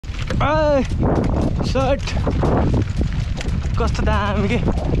Short कस्तो दामी के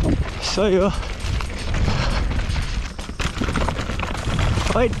सही हो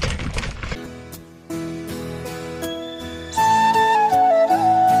हैट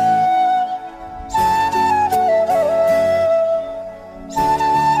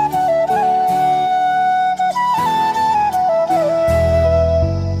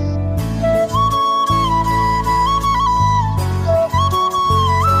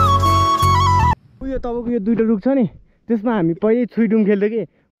तपाईँको यो दुईटा रुख छ नि त्यसमा हामी पहिले छुइडुम खेल्थ्यो कि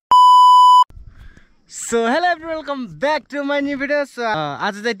so hello everyone welcome back to my new video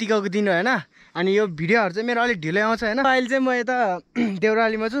आज चाहिँ टिकाको दिन हो होइन अनि यो भिडियोहरू चाहिँ मेरो अलिक ढिलै आउँछ होइन अहिले चाहिँ म यता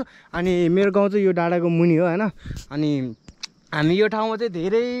देउरालीमा छु अनि मेरो गाउँ चाहिँ यो डाँडाको मुनि हो होइन अनि हामी यो ठाउँमा चाहिँ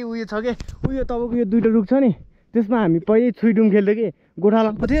धेरै उयो छ कि उयो तपाईँको यो दुईटा रुख छ नि त्यसमा हामी पहिले छुइडुम खेल्थ्यो कि गोठा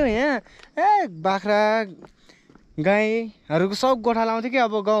लाउँथ्यो थियो यहाँ बाख्रा गाईहरूको सब गोठा लाउँथ्यो कि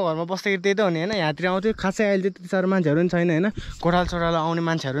अब गाउँघरमा बस्दाखेरि त्यही त हो नि होइन यहाँतिर आउँथ्यो खासै अहिले त्यति साह्रो मान्छेहरू पनि छैन होइन गोठाला सोठाला आउने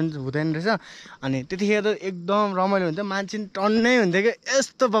मान्छेहरू पनि हुँदैन रहेछ अनि त्यतिखेर त एकदम रमाइलो हुन्थ्यो मान्छे टन्नै हुन्थ्यो कि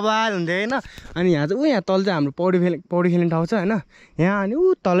यस्तो बबाल हुन्थ्यो होइन अनि यहाँ चाहिँ यहाँ तल चाहिँ हाम्रो पौडी खेल्ने ठाउँ छ होइन यहाँ अनि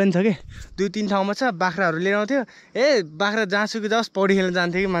तल नि छ कि 2-3 ठाउँमा छ बाख्राहरू लिएर आउँथ्यो बाख्रा जहाँसुकै जाओस् पौडी खेल्न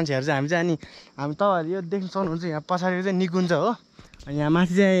जान्थ्यो कि मान्छेहरू चाहिँ हामी तपाईँहरू यो देख्न सक्नुहुन्छ यहाँ पछाडि चाहिँ निकुञ्ज हो अनि यहाँ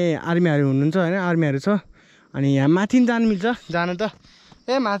माथि चाहिँ आर्मीहरू हुनुहुन्छ होइन आर्मीहरू छ अनि यहाँ माथि पनि जानु मिल्छ जानु त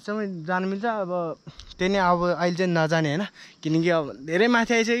माथिसम्म जानु मिल्छ अब त्यही नै अब अहिले चाहिँ नजाने होइन किनकि अब धेरै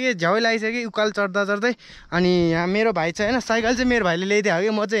माथि आइसक्यो झ्याउ लागिसक्यो उकाल चढ्दा चढ्दै अनि यहाँ मेरो भाइ छ होइन साइकल चाहिँ मेरो भाइले ल्याइदियो कि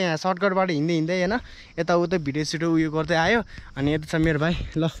म चाहिँ यहाँ सर्टकटबाट हिँड्दै होइन यताउता भिडियो सिडियो उयो गर्दै आयो अनि यता छ मेरो भाइ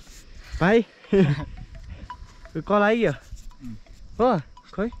ल भाइ कल आइगयो हो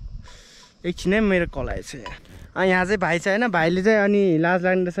खोइ एकछिनै मेरो कल आएछ यहाँ चाहिँ भाइ छ होइन भाइले चाहिँ अनि लाज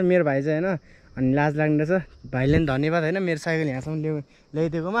लाग्ने रहेछ मेरो भाइ चाहिँ होइन अनि लाज लाग्ने रहेछ भाइले पनि धन्यवाद होइन मेरो साइकल यहाँसम्म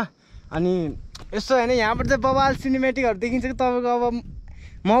ल्याइदिएकोमा अनि यस्तो होइन यहाँबाट चाहिँ बबाल सिनेमेटिकहरू देखिन्छ कि तपाईँको अब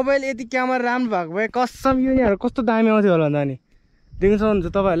मोबाइल यति क्यामेरा राम्रो भएको भए कसम यो यहाँहरू कस्तो दामी आउँथ्यो होला अन्त अनि देख्नु सक्नुहुन्छ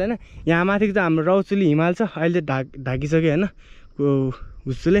तपाईँहरूले होइन यहाँ माथिको चाहिँ हाम्रो रौचुली हिमाल छ अहिले चाहिँ ढाकिसक्यो होइन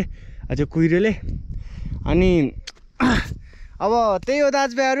हुस्सुले अझ कुहिरोले अनि अब त्यही हो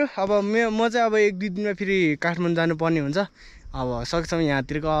दाजुभाइहरू अब म चाहिँ अब 1-2 दिनमा फेरि काठमाडौँ जानुपर्ने हुन्छ अब सकेसम्म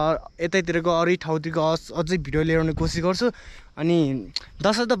यहाँतिरको यतैतिरको अरू ठाउँतिरको अझै भिडियो लिएर आउने कोसिस गर्छु अनि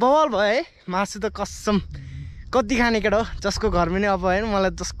दसैँ त बवाल भयो है मासु त कसम कति खाने केटा हो जसको घरमा नि अब होइन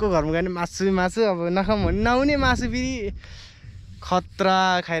मलाई जसको घरमा गयो भने मासु अब नखाऊँ भने नहुने मासु फेरि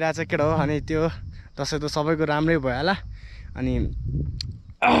खतरा खाइरहेको छ केटा हो अनि त्यो दसैँ त सबैको राम्रै भयो होला अनि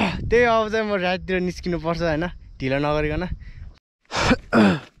त्यही अब चाहिँ म राततिर निस्किनु पर्छ होइन ढिलो नगरिकन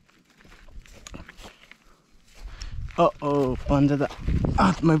पन्जा त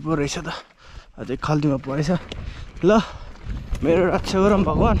हातमै पो रहेछ त अझै खल्तीमा परेछ ल मेरो रक्षा गरौँ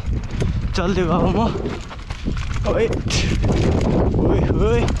भगवान् चल्दै गयो म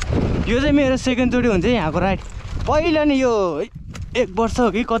यो चाहिँ मेरो सेकेन्डचोटि हुन्छ है यहाँको राइड पहिला नि यो 1 वर्ष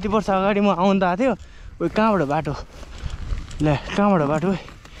हो कि कति वर्ष अगाडि म आउनु त आएको थियो कहाँबाट बाटो ल कहाँबाट बाटो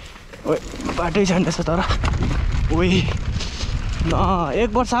बाटै छैन रहेछ तर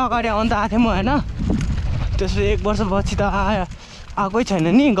 1 वर्ष अगाडि आउनु त आएको थिएँ म होइन त्यसपछि 1 वर्षपछि त आएकै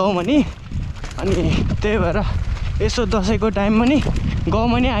छैन नि गाउँमा नि अनि त्यही भएर यसो दसैँको टाइममा नि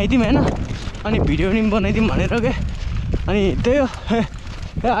गाउँमा नि आइदिउँ होइन अनि भिडियो पनि बनाइदिउँ भनेर के अनि त्यही हो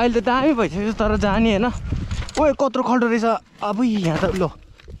अहिले त दामी भइसक्यो तर जाने होइन कत्रो खल्टो रहेछ अब यहाँ त ल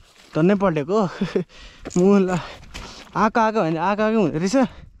धन्नै पल्टेको मुला आएको भने आएको हुँदो रहेछ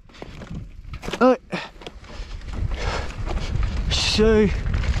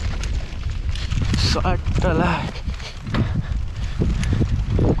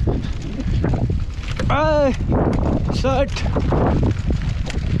सर्ट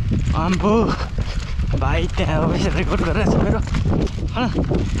आम्बो भाइ त्यहाँ रेकर्ड गरेर छ मेरो होइन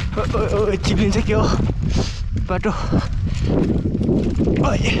चिप्लिन्छ के हो बाटो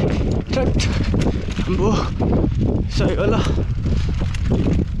आम्बो सही हो ल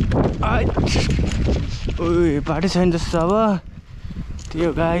बाटो छैन जस्तो अब त्यो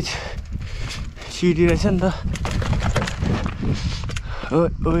गाई सिडी रहेछ नि त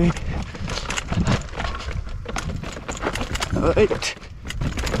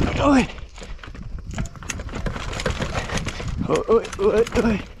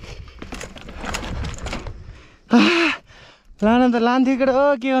लान त लान्थ्यो केटा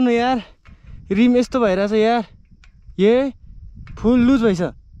हो के गर्नु यार रिम यस्तो भइरहेछ यार फुल लुज भइछ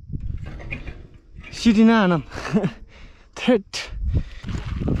सिटी नहानम थेट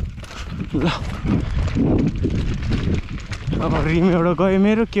ल अब रिम एउटा गयो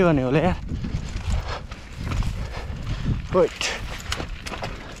मेरो के गर्ने होला यार वेट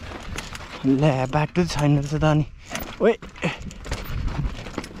ले बाटो छैन रहेछ त अनि ओइ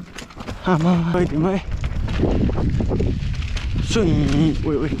आमा गइदिउँ है सुई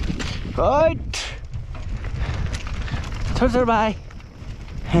ओइ ओइ हैट छोड भाइ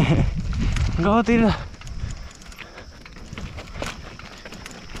गाउँतिर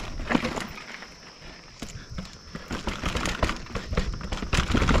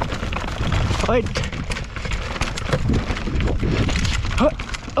हैट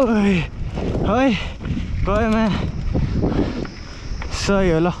ओइ है गयोमा सही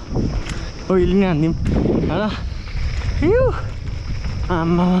हो ल ओइली नै हानिदिउँ होइन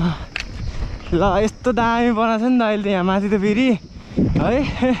आमा ल यस्तो दामी बनाएको छ नि त अहिले त यहाँ माथि त फेरि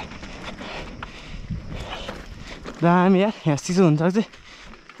है दामी यार यहाँ चिसो हुन्छ चाहिँ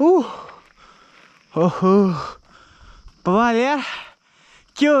ओहो बबाल यार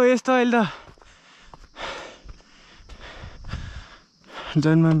के हो यस्तो अहिले त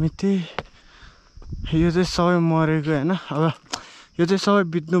जन्ममिति यो चाहिँ सबै मरेको होइन अब यो चाहिँ सबै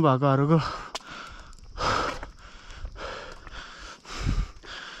बित्नु भएकोहरूको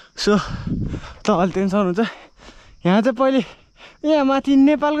सो त अलि टेन्सन हुन्छ यहाँ चाहिँ पहिले यहाँ माथि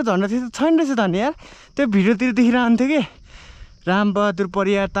नेपालको झन्डा थियो छैन रहेछ त नि यार त्यो भिडियोतिर देखिरहन्थ्यो कि रामबहादुर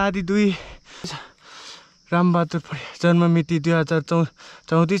परियार तादी 2 रामबहादुर परियार जन्ममिति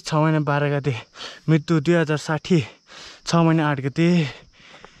 2034 6 महिना 12 गते मृत्यु 2060 6 महिना 8 गते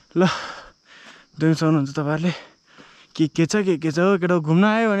ल देख्न सक्नुहुन्छ तपाईँहरूले के छ के छ केटा घुम्न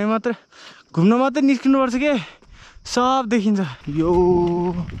आयो भने मात्र घुम्न मात्रै निस्किनुपर्छ के सब देखिन्छ यो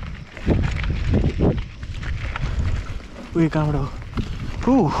उयो कहाँबाट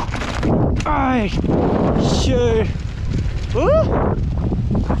हो आइ शिट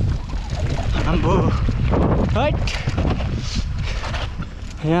आम्बो हैट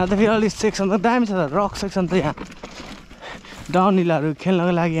यहाँ त फेरि अलिक सेक्सन त दामी छ त रक सेक्सन त यहाँ डाउनहिलहरू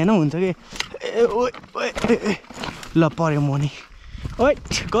खेल्नको लागि होइन हुन्छ कि ए ओइ ओइ ल पर्यो मुनि ओइ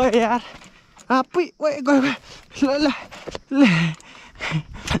गयो यार आपुई ओइ गयो ल ल ल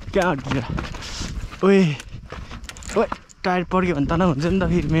कहाँ हट्छ ओइ ओइ टायर पड्क्यो भने तनाउ हुन्छ नि त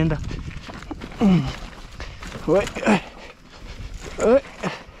फेरि मेन त ओइ ओइ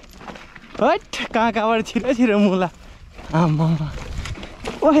हैट कहाँबाट छिरो मुला आमा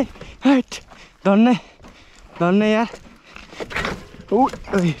ओइ हैट धन्ने यार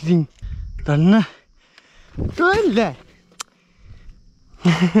ओइ रिङ धन्न ल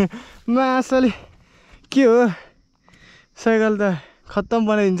मासले के हो साइकल त खत्तम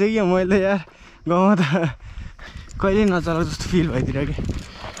बनाइदिन्छ कि मैले यार गाउँमा त कहिले नचलाएको जस्तो फिल भइदिएर कि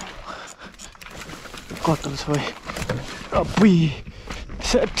कत्रो छ भाइ अपुई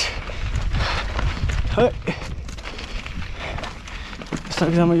सेट है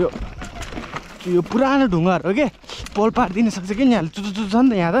सकेसम्म यो पुरानो ढुङ्गाहरू हो कि पोल पारिदिन सक्छ कि यहाँले चुचु छ नि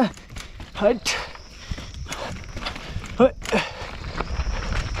त यहाँ त हैट ओइ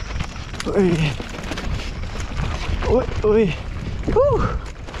ओइ ओइ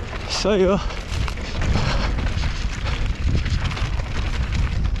सही हो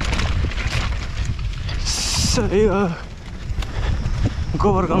सही हो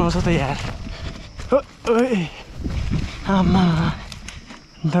गोबर गनाउँछ त यार ओइ आमा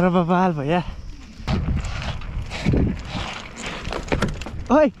तर बबाल भयो यार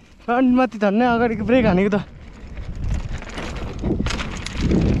ओइ माथि धन्ने अगाडिको ब्रेक हानेको त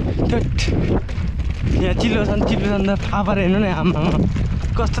यहाँ चिल्लो छन् त फापर हेर्नु नि आमा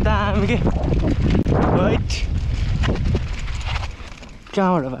कस्तो दामी के हैट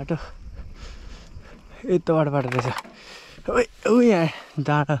कहाँबाट बाटो यताबाट बाटो रहेछ ओइ ऊ यहाँ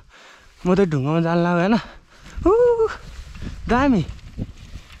डाँडा म त ढुङ्गामा जानु लाग्यो होइन दामी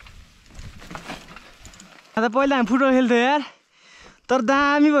अन्त पहिला हामी फुटबल खेल्थ्यो यार तर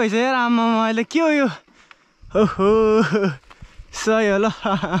दामी भएछ यार आमामा अहिले के हो यो ओहो सही हो ल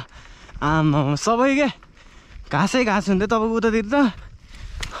आमामा सबै के घाँसै घाँस हुन्थ्यो तपाईँको उतातिर त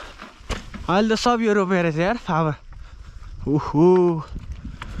अहिले त सब यो रोपेर रहेछ यार फापर ओहो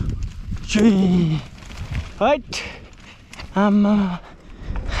हैट आमा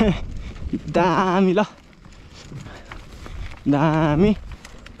दामी ल दामी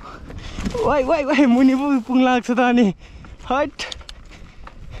वाइ वाइ वाइ मुनि पुग्न लाग्छ त अनि हैट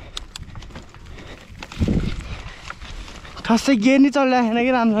खासै गेयर नि चलिरहेको छैन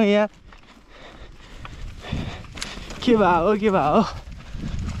कि राम्रोसँग यार के भयो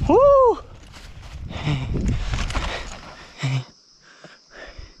हु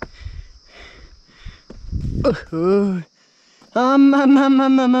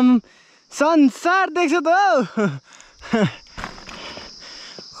आम्मामामामाम संसार देख्छ त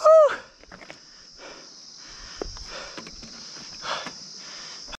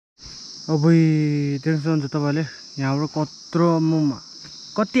अबै देख्नुहुन्छ तपाईँले यहाँबाट कत्रो म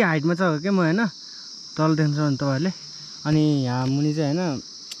कति हाइटमा छ क्या म होइन तल देख्नुहुन्छ तपाईँहरूले अनि यहाँ मुनि चाहिँ होइन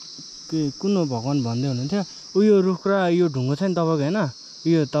के कुन भगवान् भन्दै हुनुहुन्थ्यो उयो रुख र यो ढुङ्गो छ नि तपाईँको होइन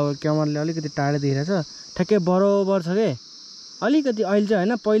यो तपाईँ क्यामेराले अलिकति टाढो देखिरहेछ ठ्याक्कै बराबर छ के अलिकति अहिले चाहिँ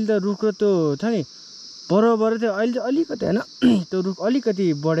होइन पहिले त रुख र त्यो छ नि बराबर थियो अहिले चाहिँ अलिकति होइन त्यो रुख अलिकति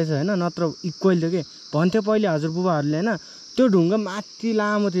बढेछ होइन नत्र इक्वल थियो कि भन्थ्यो पहिले हजुरबुबाहरूले होइन त्यो ढुङ्गा माथि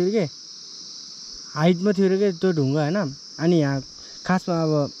लामो थियो के हाइटमा थियो के त्यो ढुङ्गा होइन अनि यहाँ खासमा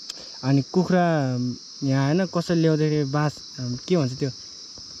अब अनि कुखुरा यहाँ होइन कसैले ल्याउँदाखेरि बाँस के भन्छ त्यो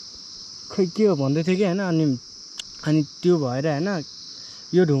खै के हो भन्दै थियो कि होइन अनि त्यो भएर होइन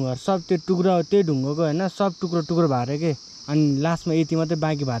यो ढुङ्गाहरू सब त्यो टुक्रा त्यही ढुङ्गाको होइन सब टुक्रो भएर के अनि लास्टमा यति मात्रै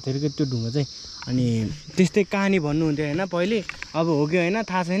बाँकी भएको थियो कि त्यो ढुङ्गा चाहिँ अनि त्यस्तै कहानी भन्नुहुन्थ्यो होइन पहिले अब हो कि होइन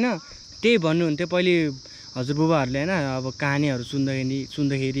थाहा छैन त्यही भन्नुहुन्थ्यो पहिले हजुरबुबाहरूले होइन अब कहानीहरू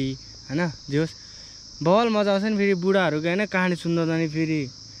सुन्दाखेरि होइन जे होस् बवाल मजा आउँछ नि फेरि बुढाहरूको होइन कहानी सुन्दा नि फेरि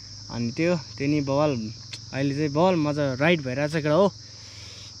अनि त्यो नि बवाल अहिले चाहिँ बवाल मजा राइड भइरहेछ केटा हो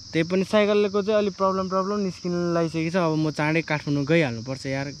त्यही पनि साइकलको चाहिँ अलिक प्रब्लम निस्किनु लागिसकेको छ अब म चाँडै काठमाडौँ गइहाल्नुपर्छ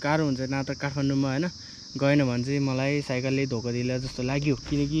यार गाह्रो हुन्छ न त काठमाडौँमा होइन गएन भने चाहिँ मलाई साइकलले धोका दिला जस्तो लाग्यो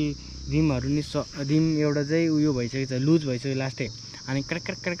किनकि रिमहरू नि रिम एउटा चाहिँ उयो भइसकेको छ लुज भइसक्यो लास्टै अनि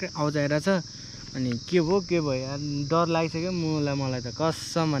क्र्याक आवाज आइरहेछ अनि के भयो यार डर लागिसक्यो मलाई त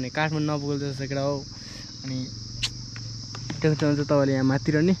कसम भने काठमाडौँ नपुगेको जस्तो केटा हो अनि त्यो चाहिँ तपाईँले यहाँ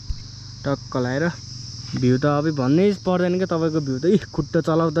माथितिर नि टक्क लाएर भ्यू त अब भन्नै पर्दैन क्या तपाईँको भ्यू त खुट्टा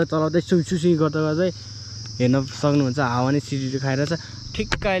चलाउँदै सुई गर्दा चाहिँ हेर्न सक्नुहुन्छ हावा नै सिटी खाइरहेछ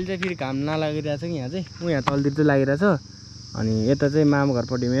ठिक्क अहिले चाहिँ फेरि घाम नलागिरहेछ कि यहाँ चाहिँ यहाँ तलतिर चाहिँ लागिरहेछ अनि यता चाहिँ मामा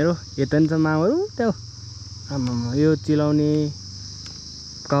घरपट्टि मेरो यता नि छ मामाहरू त्यो आमामा यो चिलाउने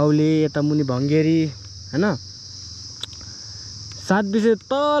काउले यता मुनि भङ्गेरी होइन 7 बिसे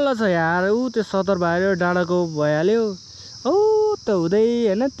तल छ यार ऊ त्यो 70 भएर डाँडाको भइहाल्यो औ त हुँदै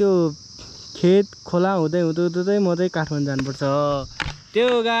होइन त्यो खेत खोला हुँदै म चाहिँ काठमाडौँ जानुपर्छ त्यो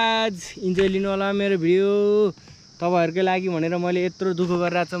गाज इन्जोय लिनु होला मेरो भिडियो तपाईँहरूकै लागि भनेर मैले यत्रो दुःख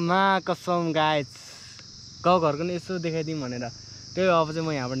गरिरहेको छु कसम गाज गाउँघरको नि यसो देखाइदिउँ भनेर त्यही अब चाहिँ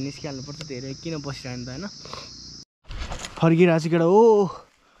म यहाँबाट निस्किहाल्नुपर्छ धेरै किन बसिरहनु त होइन फर्किरहेको छु केटा हो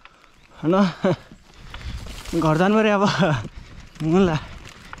होइन घर जानु पऱ्यो अब मुला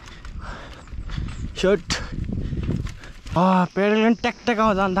सर्ट पेडल पनि ट्याक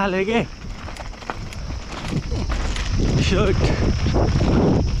आउँछ जानु थाल्यो के सर्ट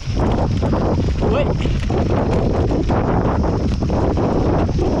वेट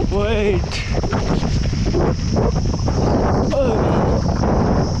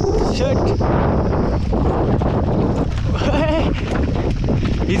सर्ट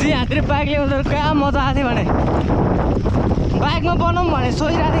हिजो यहाँतिर बाइक ल्याउँदा कहाँ मजा आएको थियो भने बाइकमा बनाऊँ भने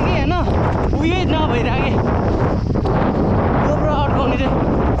सोचिरहेको थिएँ कि होइन उयो नभइरहेको गोब्रो अड्काउने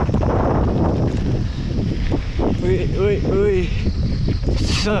चाहिँ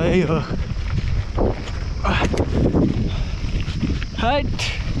सही हो हाइट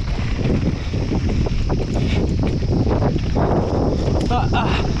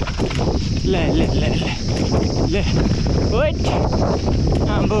ले वेट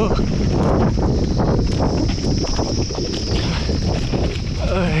आम्बो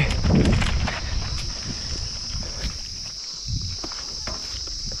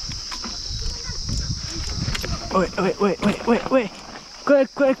Wait.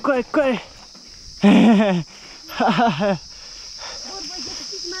 Quick.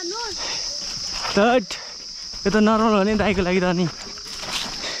 Third. यो त नर्मल हो नि दाइको लागि त नि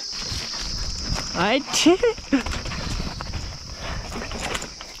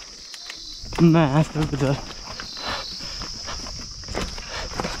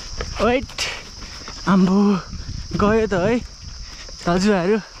वेट आम्बो गयो त है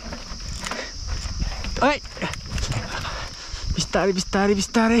दाजुभाइहरू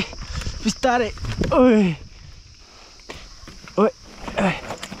बिस्तारै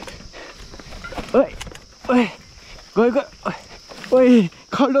गयो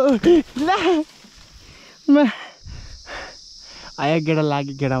खडो ला आया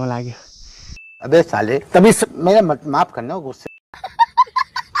गेडामा लाग्यो अबे साले तभी मेरा माफ करना गुस्से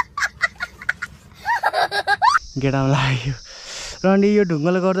गेडामा लाग्यो रन्डी यो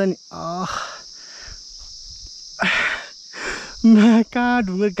ढुङ्गाले गर्दा नि कहाँ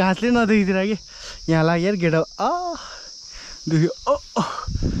ढुङ्गा घाँसले नदेखिदिएर कि यहाँ लाग्यो यार गेडा दुख्यो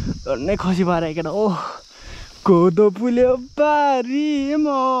झन्नै खसी पारे केटा कोदो पुल्यो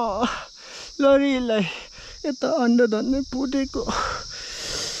बारीमा लरीलाई यता अन्डा धन्नै फुटेको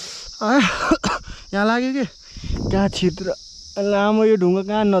यहाँ लाग्यो कि कहाँ छित्र लामो यो ढुङ्गा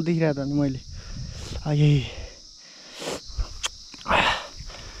कहाँ नदेखिरहेको त नि मैले आए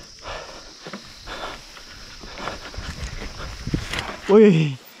ओए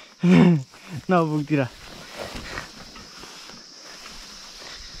नपुगतिर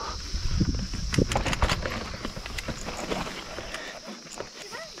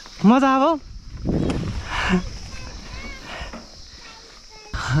मजा अब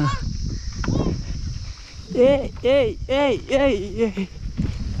ए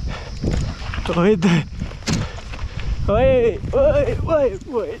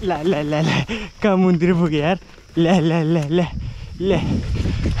ओए ला कहाँ मुन्तिर पुग्यो यार ले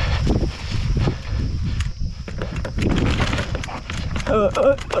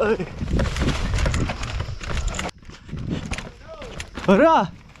र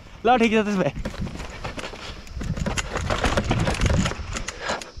ल ठिक छ त्यसो भए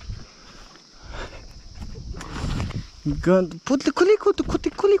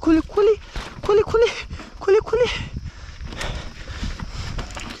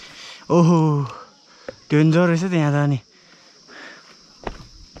ओहो डेन्जर रहेछ त यहाँ त अनि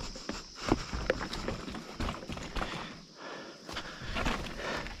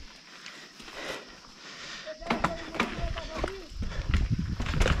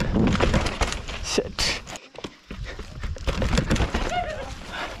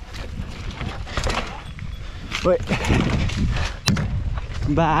ओए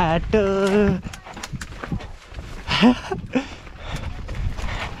बाटो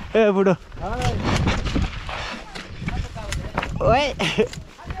ए बुढो ओए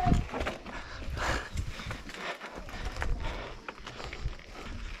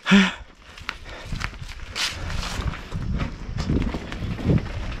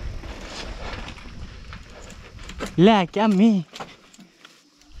ला क्या me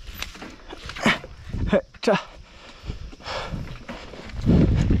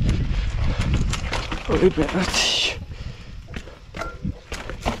Oi, peraí.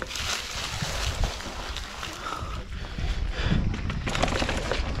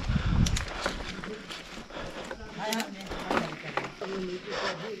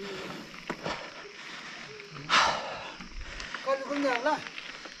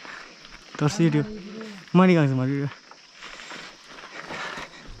 Tersidio. Mari kang mari.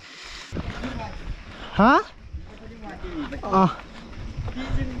 Hah? Ah.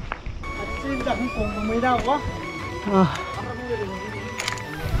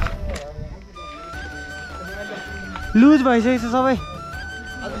 Loose भइसकेको छ सबै